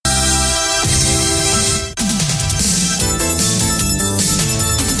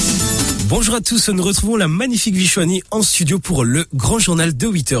Bonjour à tous, nous retrouvons la magnifique Vishwani en studio pour le grand journal de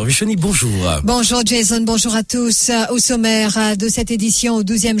 8h. Vishwani, bonjour. Bonjour Jason, bonjour à tous. Au sommaire de cette édition, au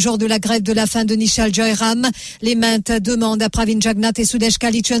 12e jour de la grève de la faim de Nishal Joyram, les maintes demandes à Pravin Jagnnath et Sudesh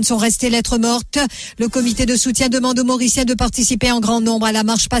Kalichan sont restées lettres mortes. Le comité de soutien demande aux Mauriciens de participer en grand nombre à la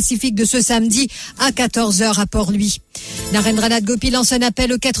marche pacifique de ce samedi à 14h à Port-Louis. Narendranath Gopi lance un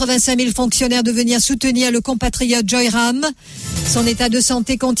appel aux 85 000 fonctionnaires de venir soutenir le compatriote Joyram. Son état de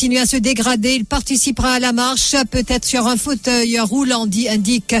santé continue à se dégrader. Il participera à la marche, peut-être sur un fauteuil roulant,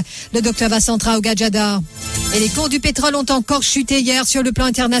 indique le docteur Vasantra Gadjadar. Et les cours du pétrole ont encore chuté hier sur le plan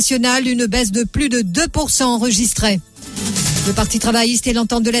international, une baisse de plus de 2% enregistrée. Le Parti travailliste et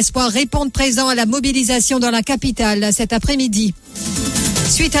l'Entente de l'espoir répondent présents à la mobilisation dans la capitale cet après-midi.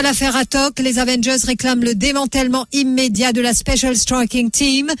 Suite à l'affaire Atok, les Avengers réclament le démantèlement immédiat de la Special Striking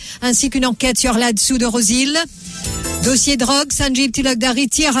Team, ainsi qu'une enquête sur là-dessous de Rosil. Dossier drogue, Sanjeev Tilakdari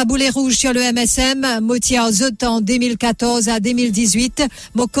tire à boulet rouge sur le MSM, Motia Zot en 2014 à 2018,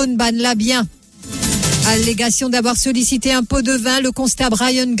 Mokon ban l'a bien. Allégation d'avoir sollicité un pot de vin, le constat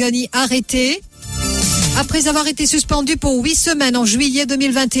Brian Gunny arrêté. Après avoir été suspendu pour 8 semaines en juillet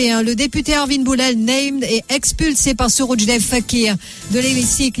 2021, le député Arvind Boulel named et expulsé par Surojdev Fakir de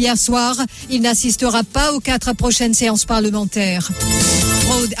l'hémicycle hier soir. Il n'assistera pas aux 4 prochaines séances parlementaires.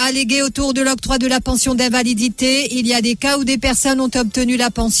 Fraude alléguée autour de l'octroi de la pension d'invalidité. Il y a des cas où des personnes ont obtenu la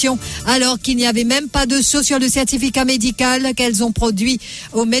pension alors qu'il n'y avait même pas de saut sur le certificat médical qu'elles ont produit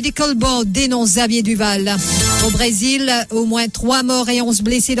au Medical Board, dénonce Xavier Duval. Au Brésil, au moins 3 morts et 11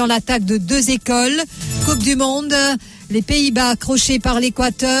 blessés dans l'attaque de 2 écoles. Coupe du Monde, les Pays-Bas accrochés par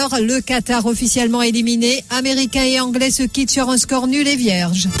l'Équateur, le Qatar officiellement éliminé, Américains et Anglais se quittent sur un score nul et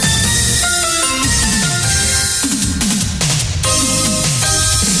vierge.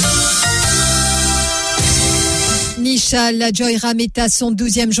 Nishal Joyram est à son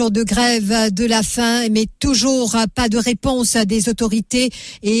 12e jour de grève de la faim, mais toujours pas de réponse des autorités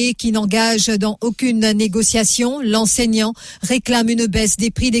et qui n'engage dans aucune négociation. L'enseignant réclame une baisse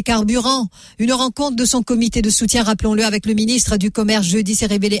des prix des carburants. Une rencontre de son comité de soutien, rappelons-le, avec le ministre du Commerce jeudi s'est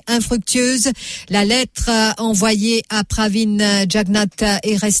révélée infructueuse. La lettre envoyée à Pravin Jagnnath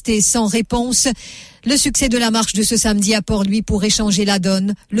est restée sans réponse. Le succès de la marche de ce samedi à Port-Louis pour échanger la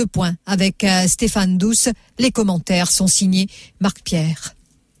donne. Le point avec Stéphane Douce. Les commentaires sont signés Marc Pierre.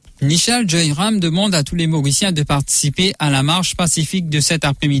 Nishal Joyram demande à tous les Mauriciens de participer à la marche pacifique de cet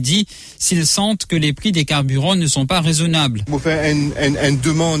après-midi s'ils sentent que les prix des carburants ne sont pas raisonnables. Je fais une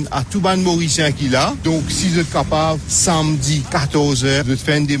demande à tout le Mauricien qui l'a. Donc, si vous êtes capable, samedi 14h, de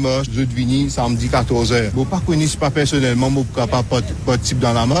faire une démarche, de venir samedi 14h. Je ne connais pas personnellement, je ne suis pas participer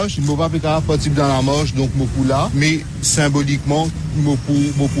dans la marche. Je ne suis pas participer dans la marche, donc je suis là. Mais symboliquement, je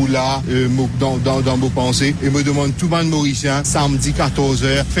suis là dans vos pensées. Et je demande tout le monde Mauricien, samedi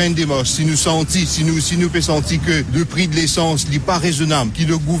 14h, faire démarche. Si nous peut sentir que le prix de l'essence n'est pas raisonnable, que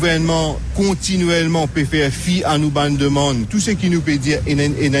le gouvernement continuellement peut faire fi à nos bandes de demande, tout ce qui nous peut dire est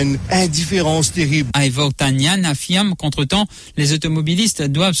une indifférence terrible. Ivor Tanyan affirme qu'entre-temps, les automobilistes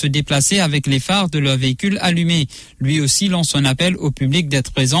doivent se déplacer avec les phares de leur véhicule allumés. Lui aussi lance un appel au public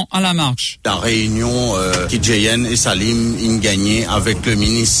d'être présent à la marche. La réunion Kidjeyen et Salim ont gagné avec le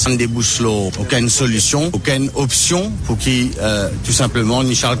ministre. On débouche aucune solution, aucune option pour qui tout simplement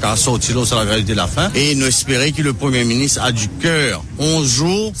Nishal a sorti sur la grève de la faim et nous espérons que le Premier ministre a du cœur. 11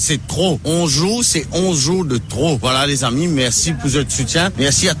 jours, c'est trop. 11 jours, c'est 11 jours de trop. Voilà les amis, merci pour votre soutien.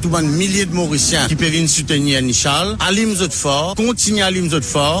 Merci à tous les milliers de Mauriciens qui peuvent soutenir Nishal. Alim zot fort, continuez à alim zot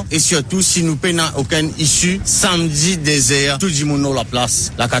fort et surtout si nous n'avons aucune issue, samedi désert, tout le monde la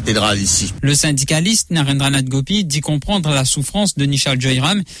place, la cathédrale ici. Le syndicaliste Narendranath Gopi dit comprendre la souffrance de Nishal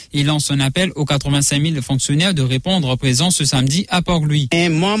Joyram et lance un appel aux 85 000 fonctionnaires de répondre présents ce samedi à Port-Louis. Et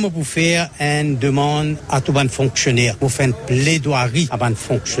moi, je peux faire une demande à tous les fonctionnaires, pour faire une plaidoirie à les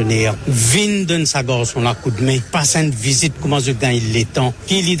fonctionnaires. Viens donner sa gorge sur la coup de main, passer une visite, comment je gagne les temps,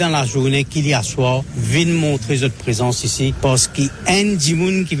 qu'il y a dans la journée, qu'il y a soir, viens montrer votre présence ici, parce qu'il y a un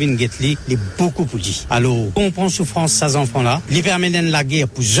dimoun qui vient guetter, il est beaucoup pour dire. Alors, comprend souffrance ces enfants-là, les permet de la guerre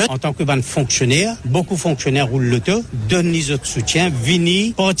pour eux, en tant que fonctionnaires, beaucoup de fonctionnaires roulent le temps, donnez votre soutien,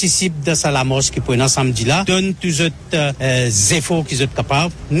 venez, participe de ça la marche qui prend samedi là, donne tous votre efforts qu'ils sont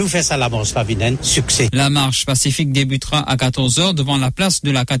capables, nous faisons ça la marche la vilaine, succès. La marche pacifique débutera à 14h devant la place de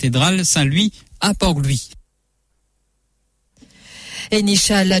la cathédrale Saint-Louis à Port-Louis. Et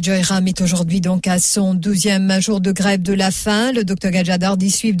Nishal Joyram est aujourd'hui donc à son 12e jour de grève de la faim. Le docteur Gadjadar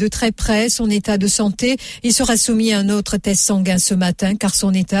dit suivre de très près son état de santé. Il sera soumis à un autre test sanguin ce matin car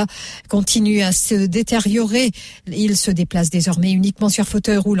son état continue à se détériorer. Il se déplace désormais uniquement sur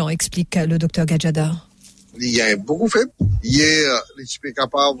fauteuil roulant, explique le docteur Gadjadar. Il y a un beaucoup faible. Hier, l'équipe est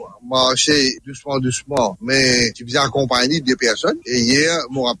capable de marcher doucement, mais qui faisait accompagner des personnes. Et hier,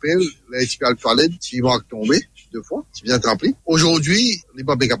 je me rappelle, l'équipe à la toilette, qui va tomber 2 fois, qui vient rempli. Aujourd'hui, il n'est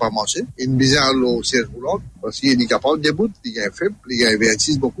pas capable de marcher. Il est mis à l'eau siège roulante, parce qu'il est capable de débouter, il est faible, il est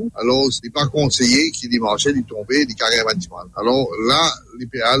vertige beaucoup. Alors, il n'est pas conseillé qu'il marche, il tombe, il carré mal. Alors là, il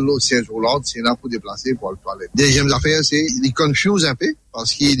peut aller l'eau siège roulante, c'est là pour déplacer pour la toilette. Deuxième affaire, c'est, il confuse un peu,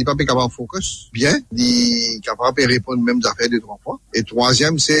 parce qu'il n'est pas capable de focus bien, il est capable de répondre aux mêmes affaires 2-3 fois. Et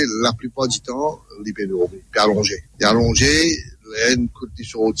troisième, c'est la plupart du temps, il peut allonger. Il est allongé, une côte de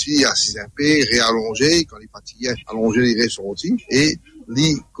sortie, assis un peu, réallongé, quand il est fatigué, allongé, il reste sorti, et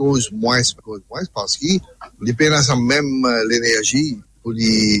il cause moins, parce qu'il peut avoir même l'énergie pour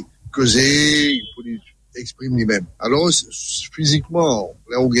lui causer, pour lui exprimer lui-même. Alors, physiquement,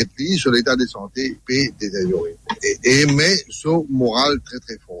 là, on guette lui, sur l'état de santé, peut détériorer. Mais, son moral très,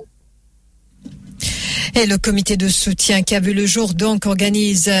 très fort. Et le comité de soutien qui a vu le jour donc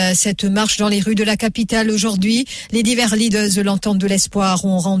organise cette marche dans les rues de la capitale aujourd'hui. Les divers leaders de l'Entente de l'Espoir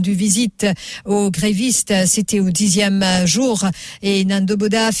ont rendu visite aux grévistes. C'était au 10e jour. Et Nando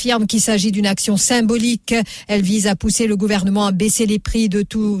Boda affirme qu'il s'agit d'une action symbolique. Elle vise à pousser le gouvernement à baisser les prix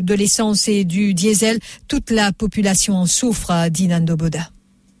de l'essence et du diesel. Toute la population en souffre, dit Nando Boda.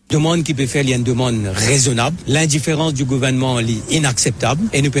 Demande qui peut faire une demande raisonnable. L'indifférence du gouvernement est inacceptable.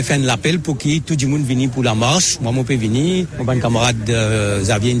 Et nous pouvons faire un appel pour que tout le monde vienne pour la marche. Moi, je peux venir. Mon camarade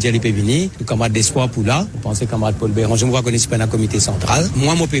Xavier Ndiaye peut venir. Le camarade d'Espoir pour là. Je pense que le camarade Paul Béran. Je me reconnais pas dans le comité central.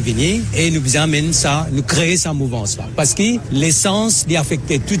 Moi, je peux venir. Et nous amène ça, nous créer sa mouvance-là. Parce que l'essence est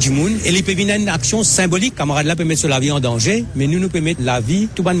affectée tout le monde. Et il peut venir une action symbolique. Camarade là peut mettre la vie en danger. Mais nous pouvons mettre la vie,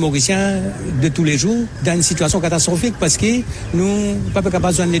 tout le monde mauricien, de tous les jours, dans une situation catastrophique. Parce que nous ne sommes pas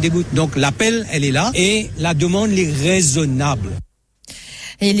capables de dégoût. Donc l'appel, elle est là et la demande est raisonnable.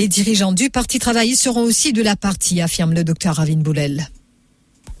 Et les dirigeants du Parti travailliste seront aussi de la partie, affirme le docteur Ravin Boulel.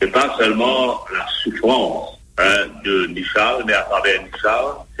 C'est pas seulement la souffrance de Nichal, mais à travers Nichal,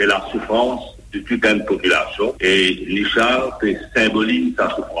 c'est la souffrance de toute une population. Et Nichal symbolise sa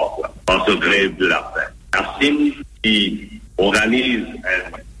souffrance dans ce grève de la faim. Nassim, qui organise un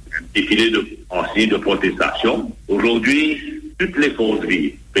défilé en signe de protestation, aujourd'hui, toutes les forces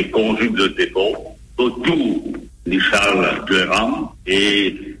vives et conjuguent de efforts autour de Charles Joyram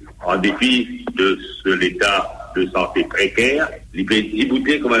et en dépit de l'état de santé précaire, il peut être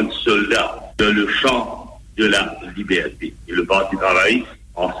débouté comme un soldat dans le champ de la liberté. Et le Parti travailliste,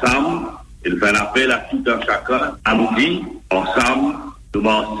 ensemble, il fait un appel à tout un chacun, à nous dire, ensemble,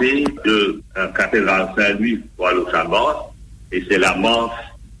 commencer de cathédrale Saint-Louis pour aller au Champ-Mort, et c'est la marche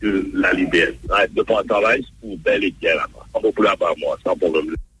de la liberté. Le Parti travailliste pour bel et bien là-bas. Sans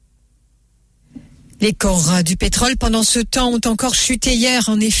problème. Les cours du pétrole, pendant ce temps, ont encore chuté hier,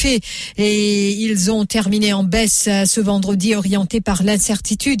 en effet, et ils ont terminé en baisse ce vendredi, orientés par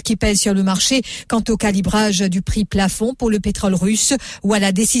l'incertitude qui pèse sur le marché quant au calibrage du prix plafond pour le pétrole russe ou à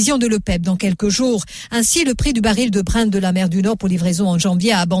la décision de l'OPEP dans quelques jours. Ainsi, le prix du baril de Brent de la mer du Nord pour livraison en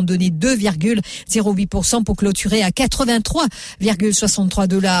janvier a abandonné 2,08% pour clôturer à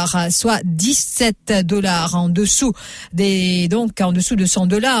 83,63 $, soit 17 $ en dessous en dessous de 100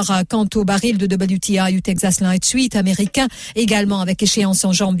 $. Quant au baril de WTI du Texas Light Sweet américain, également avec échéance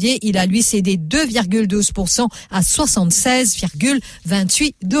en janvier, il a lui cédé 2,12% à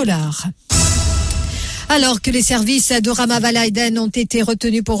 76,28 $. Alors que les services de Ramavalaiden ont été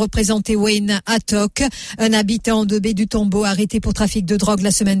retenus pour représenter Wayne Attock, un habitant de Baie du Tombeau arrêté pour trafic de drogue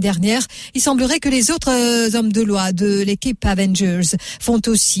la semaine dernière, il semblerait que les autres hommes de loi de l'équipe Avengers font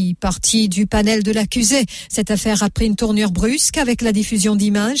aussi partie du panel de l'accusé. Cette affaire a pris une tournure brusque avec la diffusion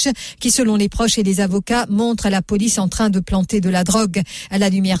d'images qui, selon les proches et les avocats, montrent la police en train de planter de la drogue. À la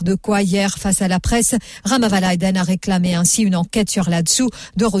lumière de quoi, hier, face à la presse, Ramavalaiden a réclamé ainsi une enquête sur là-dessous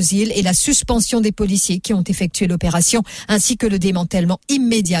de Rosil et la suspension des policiers qui ont effectué l'opération, ainsi que le démantèlement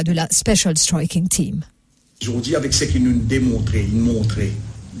immédiat de la Special Striking Team. Aujourd'hui, avec ce qu'il nous démontrait, il montrait,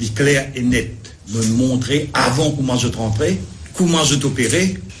 clair et net, me montrer avant comment je rentrais, comment je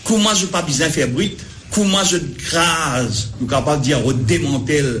t'opérais, comment je pas besoin de faire bruit, comment je crase, nous capable de dire au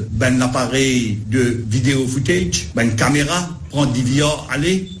démantèle l'appareil de vidéo footage, caméra, prendre des VR,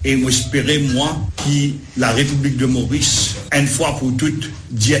 aller, et m'espérer, moi, que la République de Maurice, une fois pour toutes,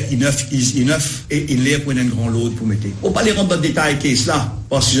 dire enough is enough, et il est pour un grand lot pour mettre. On ne va pas les rendre dans le détail caisse là,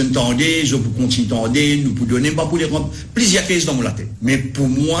 parce que je n'entendais, je peux continuer d'entendre, nous pouvons donner, pas pour les rendre plusieurs caisses dans mon tête. Mais pour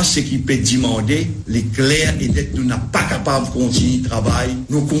moi, ce qui peut demander, les clairs et d'être, nous n'sommes pas capables de continuer le travail.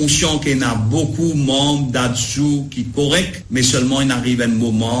 Nous sommes conscients qu'il y a beaucoup de membres d'Adsou qui sont corrects, mais seulement il arrive un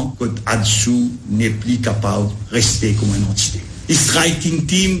moment que Adsou n'est plus capable de rester comme une entité. Le striking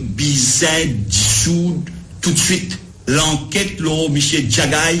team, bizarre, dissoudre tout de suite. L'enquête, là, Michel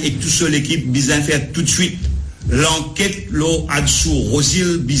Djagaï et toute seule l'équipe, bizarre faire tout de suite. L'enquête, là, Adsou,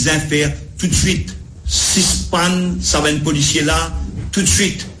 Rosil, bizarre faire tout de suite. Sispan, ça va un policier là, tout de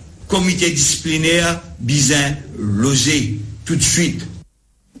suite. Comité disciplinaire, bizarre, losé, tout de suite.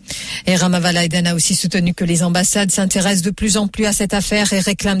 Et Ramavalaiden a aussi soutenu que les ambassades s'intéressent de plus en plus à cette affaire et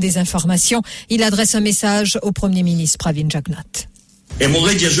réclament des informations. Il adresse un message au Premier ministre Pravin Jagnat. Et moi,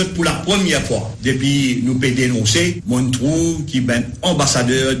 je dis pour la première fois, depuis nous pouvons dénoncer, moi, je trouve qu'il est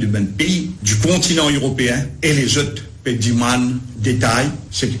ambassadeur du même pays, du continent européen, et les autres peuvent demander détails,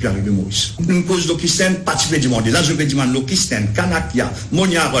 ce qui peut arriver de Maurice. Une cause d'Okisten, pas de demander. Là, je peux demander l'Okisten, Kanakia,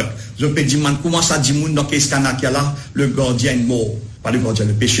 Moniarot, je peux demander comment ça dit dans ce Kanakia là, le gardien est mort. Pas le gardien,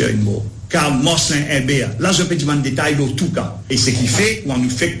 le pêcheur est mort. Car Morcelin Herbert, là je peux demander des détails dans tout cas. Et ce qui fait, on nous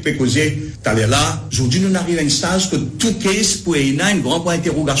fait causer, tout à l'heure là, aujourd'hui nous arrivons à une stage que tout case pour une grande point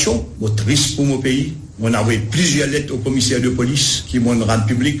d'interrogation. Triste pour mon pays. On a envoyé plusieurs lettres au commissaire de police qui m'ont rendu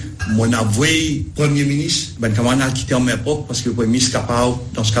public. On a envoyé le Premier ministre, comment on a quitté en main propre parce que le Premier ministre est capable,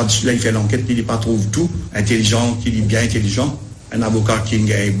 dans ce cas-là, il fait l'enquête, il n'est pas trouve tout, intelligent, qu'il est bien intelligent. Un avocat qui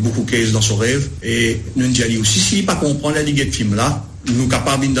a beaucoup de cases dans son rêve. Et nous nous disons aussi, s'il pas comprendre la ligue de film là, nous sommes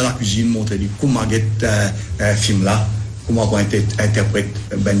capables dans la cuisine montrer comment un film là, comment on interprète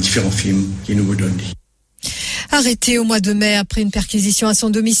différents films qui nous donnent. Arrêtée au mois de mai après une perquisition à son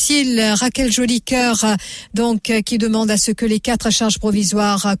domicile, Raquel Jolicoeur, qui demande à ce que les 4 charges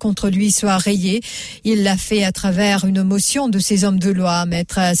provisoires contre lui soient rayées. Il l'a fait à travers une motion de ses hommes de loi,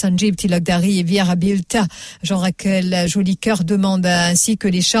 maître Sanjeev Tilakdari et Viera Bilta. Jean-Raquel Jolicoeur demande ainsi que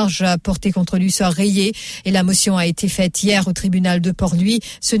les charges portées contre lui soient rayées et la motion a été faite hier au tribunal de Port-Louis.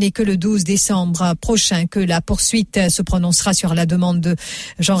 Ce n'est que le 12 décembre prochain que la poursuite se prononcera sur la demande de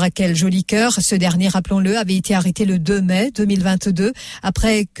Jean-Raquel Jolicoeur. Ce dernier, rappelons-le, avait été arrêté le 2 mai 2022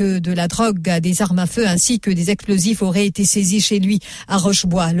 après que de la drogue, des armes à feu ainsi que des explosifs auraient été saisis chez lui à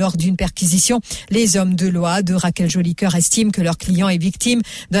Rochebois lors d'une perquisition. Les hommes de loi de Raquel Jolicoeur estiment que leur client est victime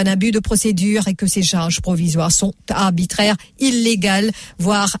d'un abus de procédure et que ces charges provisoires sont arbitraires, illégales,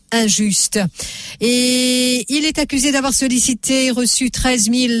 voire injustes. Et il est accusé d'avoir sollicité et reçu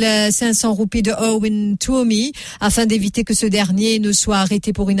 13 500 roupies de Owen Tuomi afin d'éviter que ce dernier ne soit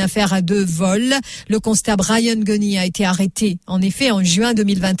arrêté pour une affaire de vol. Le constable Ryan Gunny a été arrêté. En effet, en juin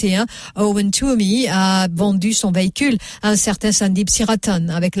 2021, Owen Tuomi a vendu son véhicule à un certain Sandeep Siratan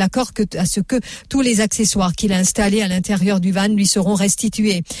avec l'accord à ce que tous les accessoires qu'il a installés à l'intérieur du van lui seront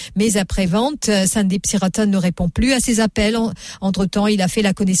restitués. Mais après vente, Sandeep Siratan ne répond plus à ses appels. Entre-temps, il a fait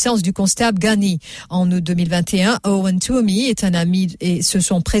la connaissance du constable Gunny. En août 2021, Owen Tuomi et un ami se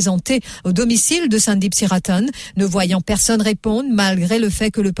sont présentés au domicile de Sandeep Siratan, ne voyant personne répondre malgré le fait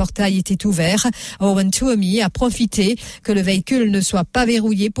que le portail était ouvert. Owen Tuomi a profité que le véhicule ne soit pas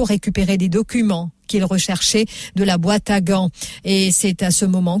verrouillé pour récupérer des documents qu'il recherchait de la boîte à gants. Et c'est à ce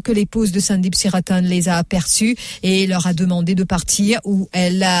moment que l'épouse de Sandeep Siratan les a aperçus et leur a demandé de partir ou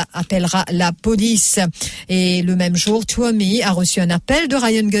elle appellera la police. Et le même jour, Tuomi a reçu un appel de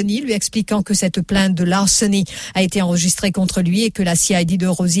Ryan Gunny lui expliquant que cette plainte de larceny a été enregistrée contre lui et que la CID de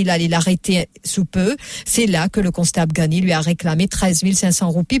Rosil allait l'arrêter sous peu. C'est là que le constable Gunny lui a réclamé 13 500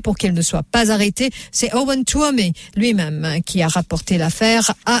 roupies pour qu'il ne soit pas arrêté. C'est Owen Tuomi lui-même qui a rapporté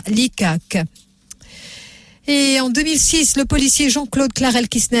l'affaire à l'ICAC. Et en 2006, le policier Jean-Claude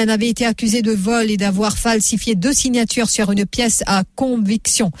Clarel-Kisnen avait été accusé de vol et d'avoir falsifié 2 signatures sur une pièce à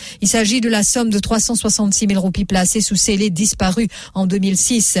conviction. Il s'agit de la somme de 366 000 roupies placée sous scellé disparue en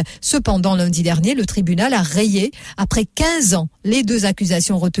 2006. Cependant, lundi dernier, le tribunal a rayé, après 15 ans, les 2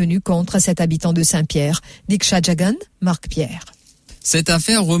 accusations retenues contre cet habitant de Saint-Pierre. Diksha Jagan, Marc Pierre. Cette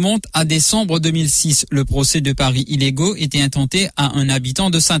affaire remonte à décembre 2006. Le procès de paris illégaux était intenté à un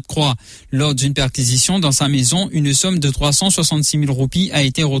habitant de Sainte-Croix. Lors d'une perquisition dans sa maison, une somme de 366 000 roupies a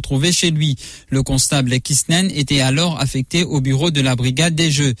été retrouvée chez lui. Le constable Kisnen était alors affecté au bureau de la brigade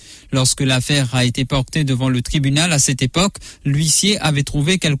des jeux. Lorsque l'affaire a été portée devant le tribunal à cette époque, l'huissier avait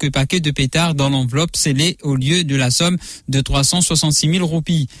trouvé quelques paquets de pétards dans l'enveloppe scellée au lieu de la somme de 366 000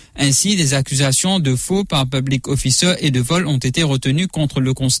 roupies. Ainsi, des accusations de faux par public officer et de vol ont été retenues contre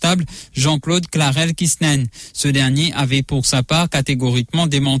le constable Jean-Claude Clarel-Kisnen. Ce dernier avait pour sa part catégoriquement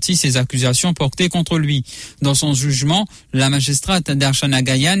démenti ces accusations portées contre lui. Dans son jugement, la magistrate Darshana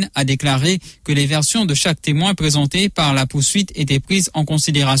Gayan a déclaré que les versions de chaque témoin présentées par la poursuite étaient prises en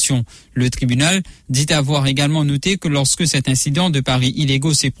considération. Le tribunal dit avoir également noté que lorsque cet incident de paris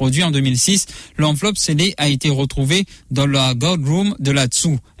illégaux s'est produit en 2006, l'enveloppe scellée a été retrouvée dans la guard room de la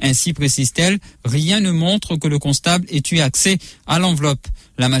dessous. Ainsi, précise-t-elle, rien ne montre que le constable ait eu accès à l'enveloppe.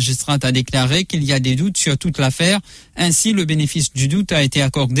 La magistrate a déclaré qu'il y a des doutes sur toute l'affaire. Ainsi, le bénéfice du doute a été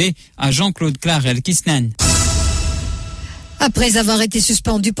accordé à Jean-Claude Clarel-Kisnen. Après avoir été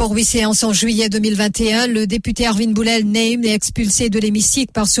suspendu pour 8 séances en juillet 2021, le député Arvin Boulel Naim est expulsé de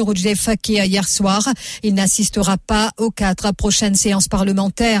l'hémicycle par Surojdev Fakia hier soir. Il n'assistera pas aux 4 prochaines séances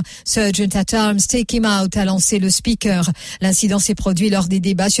parlementaires. Sergeant at Arms, take him out, a lancé le speaker. L'incident s'est produit lors des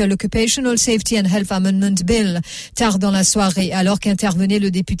débats sur l'Occupational Safety and Health Amendment Bill. Tard dans la soirée, alors qu'intervenait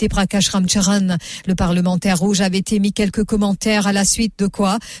le député Prakash Ramcharan, le parlementaire rouge avait émis quelques commentaires à la suite de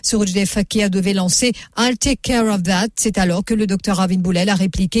quoi Surojdev Fakia devait lancer « I'll take care of that ». C'est alors que le docteur Arvin Boulel a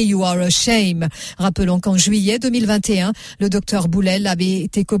répliqué « You are a shame ». Rappelons qu'en juillet 2021, le docteur Boulel avait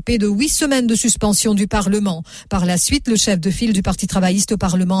été copé de 8 semaines de suspension du Parlement. Par la suite, le chef de file du Parti travailliste au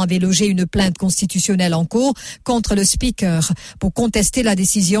Parlement avait logé une plainte constitutionnelle en cours contre le Speaker pour contester la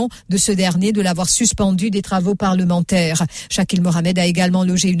décision de ce dernier de l'avoir suspendu des travaux parlementaires. Shakil Mohamed a également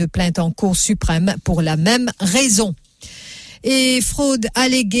logé une plainte en Cour suprême pour la même raison. Et fraude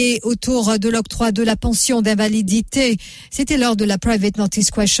alléguée autour de l'octroi de la pension d'invalidité. C'était lors de la Private Notice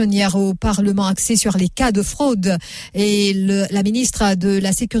Questionnaire au Parlement axé sur les cas de fraude. Et la ministre de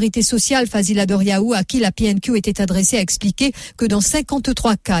la Sécurité sociale, Fazila Doriaou, à qui la PNQ était adressée, a expliqué que dans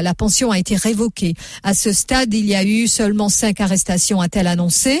 53 cas, la pension a été révoquée. À ce stade, il y a eu seulement 5 arrestations, a-t-elle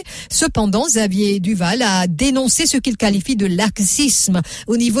annoncé. Cependant, Xavier Duval a dénoncé ce qu'il qualifie de laxisme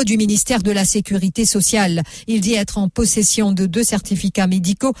au niveau du ministère de la Sécurité sociale. Il dit être en possession de 2 certificats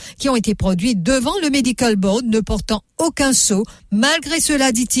médicaux qui ont été produits devant le Medical Board, ne portant aucun sceau. Malgré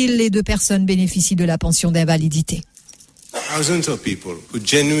cela, dit-il, les 2 personnes bénéficient de la pension d'invalidité. Thousands of people who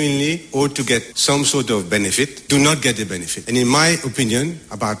genuinely ought to get some sort of benefit do not get the benefit. And in my opinion,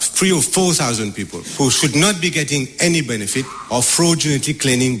 about 3,000 or 4,000 people who should not be getting any benefit or fraudulently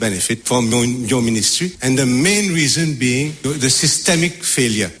claiming benefit from your ministry. And the main reason being the systemic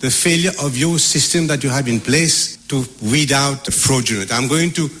failure, the failure of your system that you have in place to weed out the fraudulent. I'm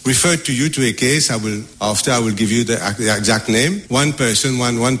going to refer to you to a case. I will give you the exact name. One person,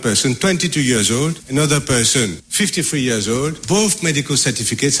 22 years old, another person, 53 years old. Both medical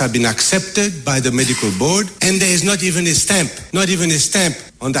certificates have been accepted by the medical board, and there is not even a stamp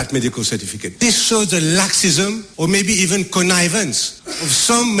on that medical certificate. This shows the laxism or maybe even connivance of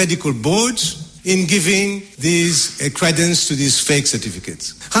some medical boards in giving these credence to these fake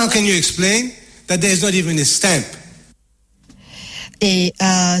certificates. How can you explain that there is not even a stamp? Et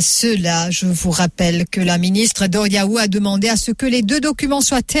à cela, je vous rappelle que la ministre Doriaou a demandé à ce que les 2 documents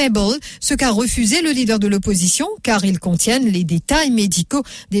soient tabled, ce qu'a refusé le leader de l'opposition, car ils contiennent les détails médicaux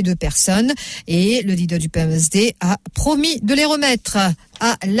des 2 personnes. Et le leader du PMSD a promis de les remettre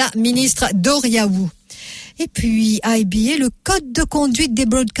à la ministre Doriaou. Et puis, IBA, le code de conduite des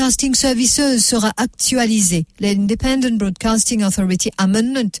Broadcasting Services sera actualisé. L'Independent Broadcasting Authority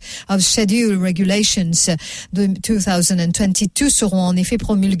Amendment of Schedule Regulations de 2022 seront en effet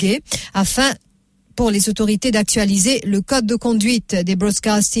promulgués afin pour les autorités d'actualiser le code de conduite des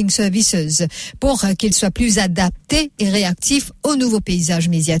Broadcasting Services pour qu'il soit plus adapté et réactif au nouveau paysage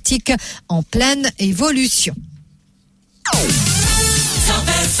médiatique en pleine évolution.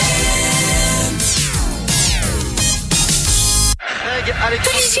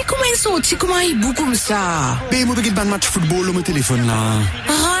 Tolisi, comment sorti? Comment il bout comme ça? Ben, moi, je match football sur mon téléphone là.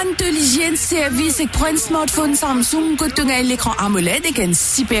 Ran Tolisi, un service et prend un smartphone Samsung que tu gagnes l'écran AMOLED et qu'un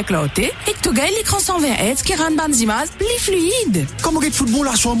super clarté et que tu gagnes l'écran 120 Hz qui rend ban images plus fluide. Comment le football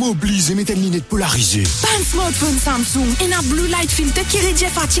là soit mobilisé, mettez une lunette polarisée. Ban smartphone Samsung et un blue light filter qui réduit la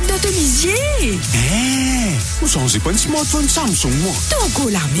fatigue de Tolisi. Vous changez pas un smartphone Samsung, moi. T'en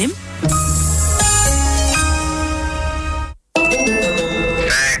là même.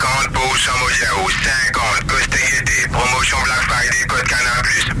 50 Costé promotion Black Friday Code Canal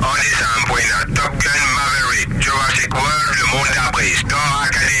Plus en décembre pour une Top Gun Maverick, Jurassic World, Le Monde d'après, Star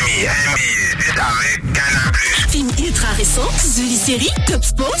Academy, NBA, avec Canal Plus. Film ultra récent, The Série, Top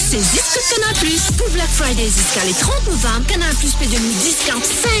Sport, c'est juste Canal Plus. Pour Black Friday jusqu'à le 30 novembre, Canal Plus paie de discount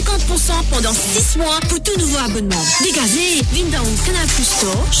 50% pendant 6 mois pour tout nouveau abonnement. Dégagez, Vindown Canal Plus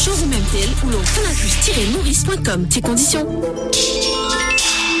Store, showroom MTL ou l'on canalplus-maurice.com. Ces conditions.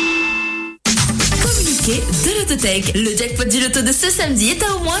 De l'Autothèque. Le jackpot du loto de ce samedi est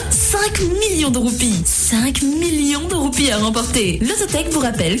à au moins 5 millions de roupies. 5 millions de roupies à remporter. L'Autothèque vous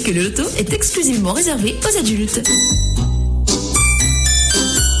rappelle que le loto est exclusivement réservé aux adultes.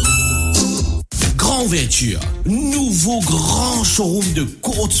 Grand ouverture. Nouveau grand showroom de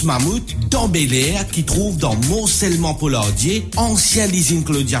Côte Mammouth dans Bel Air qui trouve dans Morcellement Pollardier, ancien usine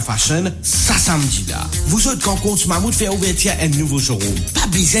Claudia Fashion, ça samedi là. Vous autres quand Côte Mammouth fait ouverture un nouveau showroom. Pas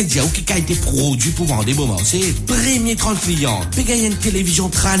besoin de dire qui a été produit pour vendre des moments. C'est premier 30 clients. Payez une télévision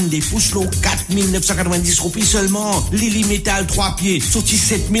Tran des pouces low 4 990 roupies seulement. Lily Metal 3 pieds, sorti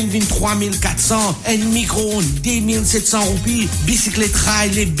 7 000, 23 400. Un micro-ondes 10 700 roupies. Bicyclette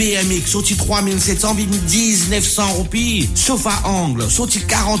rail les BMX, sorti 3 700, 1900 roupies. Sofa angle, sorti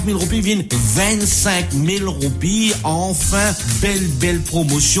 40 000 roupies, 25 000 roupies. Enfin, belle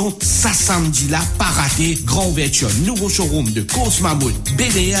promotion. Ça samedi là, pas raté. Grand ouverture, nouveau showroom de Côte Mammouth,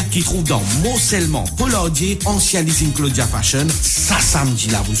 Bel Air qui trouve dans Morcellement Pollardier, ancien usine Claudia Fashion. Ça samedi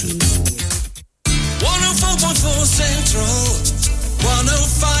là, vous autres. 104.4 Central,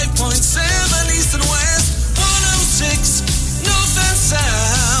 105.7 East and West, 106 North and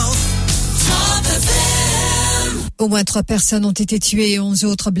South. Top FM. Au moins 3 personnes ont été tuées et 11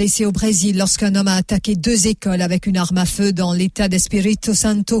 autres blessées au Brésil lorsqu'un homme a attaqué 2 écoles avec une arme à feu dans l'état d'Espírito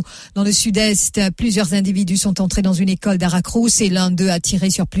Santo. Dans le sud-est, plusieurs individus sont entrés dans une école d'Aracruz et l'un d'eux a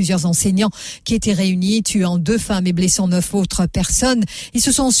tiré sur plusieurs enseignants qui étaient réunis, tuant 2 femmes et blessant 9 autres personnes. Ils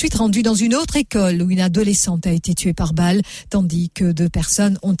se sont ensuite rendus dans une autre école où une adolescente a été tuée par balle, tandis que 2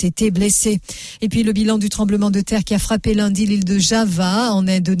 personnes ont été blessées. Et puis le bilan du tremblement de terre qui a frappé lundi l'île de Java en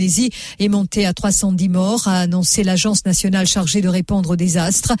Indonésie est monté à 310 morts, a annoncé l'Agence nationale chargée de répondre aux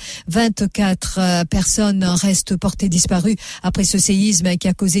désastres. 24 personnes restent portées disparues après ce séisme qui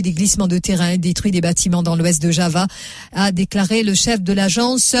a causé des glissements de terrain et détruit des bâtiments dans l'ouest de Java, a déclaré le chef de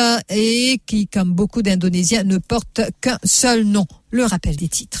l'agence et qui, comme beaucoup d'Indonésiens, ne porte qu'un seul nom. Le rappel des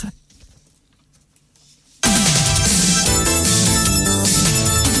titres.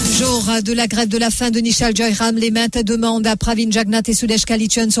 Jour de la grève de la faim de Nishal Joyram, les maintes demandes à Pravin Jagnat et Sudesh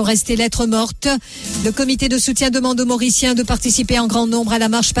Kalichun sont restées lettres mortes. Le comité de soutien demande aux Mauriciens de participer en grand nombre à la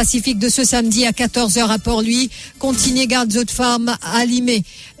marche pacifique de ce samedi à 14h à Port-Louis. Continuez garde de farm à Limay,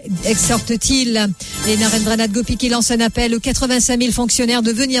 exhorte-t-il. Et Narendranath Gopi qui lance un appel aux 85 000 fonctionnaires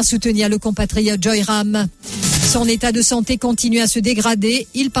de venir soutenir le compatriote Joyram. Son état de santé continue à se dégrader.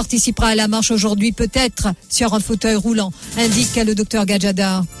 Il participera à la marche aujourd'hui, peut-être sur un fauteuil roulant, indique le docteur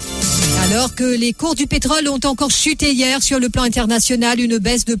Gadjadar. Alors que les cours du pétrole ont encore chuté hier sur le plan international, une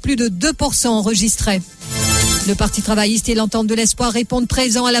baisse de plus de 2% enregistrée. Le Parti travailliste et l'Entente de l'espoir répondent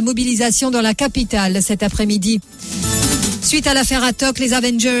présents à la mobilisation dans la capitale cet après-midi. Suite à l'affaire Atok, les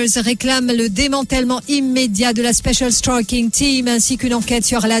Avengers réclament le démantèlement immédiat de la Special Striking Team ainsi qu'une enquête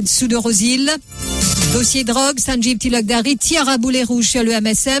sur la dessous de Rosil. Dossier drogue, Sanjeev Tilakdari tire à boulet rouge sur le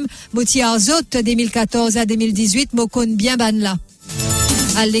MSM. Moti Arzot, 2014 à 2018, Mokone bien banla.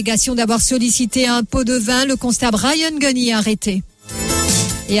 Allégation d'avoir sollicité un pot de vin, le constable Ryan Gunny arrêté.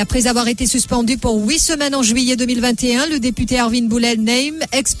 Et après avoir été suspendu pour 8 semaines en juillet 2021, le député Arvin Boulel Naim,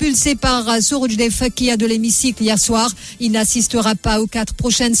 expulsé par Surojdev Fakia de l'hémicycle hier soir, il n'assistera pas aux 4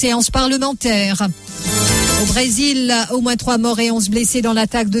 prochaines séances parlementaires. Au Brésil, au moins 3 morts et 11 blessés dans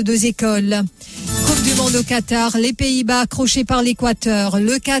l'attaque de 2 écoles. Coupe du monde au Qatar, les Pays-Bas accrochés par l'Équateur,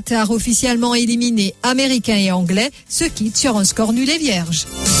 le Qatar officiellement éliminé, Américains et Anglais se quittent sur un score nul et vierge.